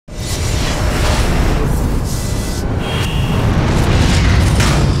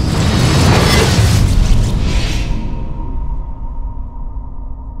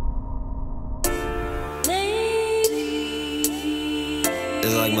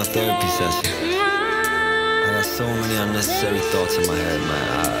my therapy session. I got so many unnecessary thoughts in my head, man.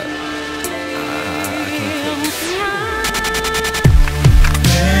 I can't focus.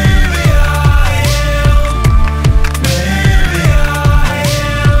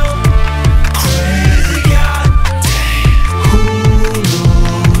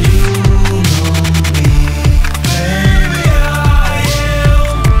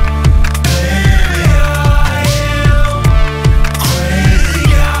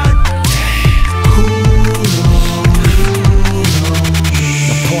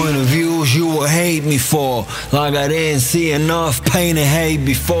 For like I didn't see enough pain and hate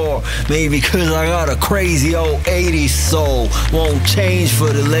before. Maybe cause I got a crazy old 80s soul. Won't change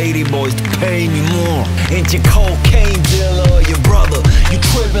for the lady boys to pay me more. Ain't your cocaine dealer or your brother. You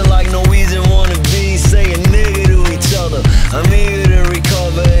tripping like Norwegian wannabes saying nigga to each other. I'm eager to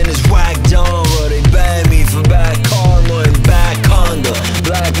recover in this whack genre. They ban me for bad karma and bad conduct.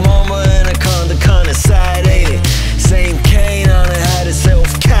 Black mama anaconda, kinda sad, ain't it? Same cane on it, had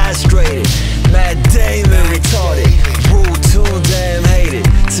itself castrated. Matt Damon retarded, Rule 2 damn hated.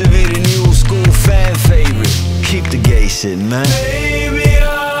 To be the new school fan favorite. Keep the gay shit, man. Baby,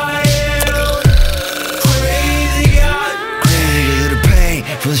 I am crazy, God. Crazy cause of the pain,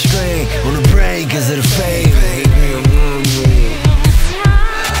 from the strain on the brain cause of the fame.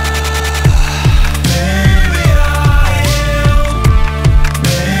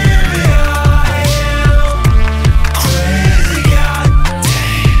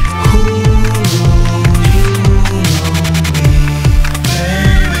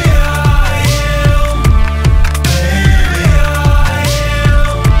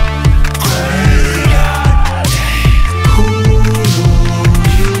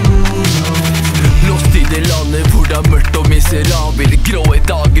 Gråe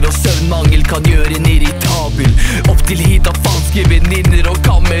dager og søvnmangel kan gjøre en irritabel. Opp til hit av falske venninner og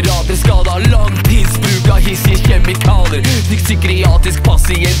kamerater. Skada langtidsbruk av hissige kjemikalier. Psykiatrisk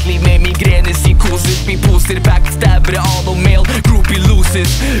pasientliv med migrene, psykoser, biposter, backstabbere, anomel, groupie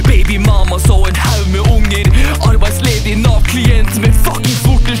losers. Baby mama så en haug med unger. Arbeidsledig Nav-klient med fucking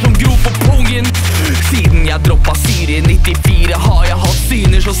forter som grov på pungen. Siden jeg droppa Syrie 94 har jeg hatt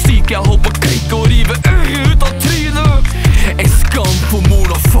syner så syke jeg holdt på å klikke og rive øyet ut av trynet. En skam på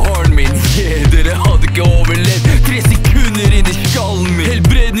moren og faren min. Yeah, dere hadde ikke overlevd 3 sekunder inn i skallen min.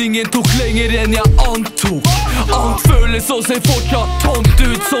 Helbredningen tok lenger enn jeg antok. Alt føles og ser fortsatt tomt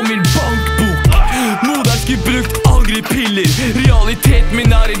ut som min bankbok. Modern skulle brukt angrepiller. Realiteten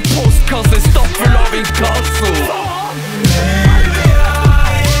min er en postkasse stappfull av inkasso.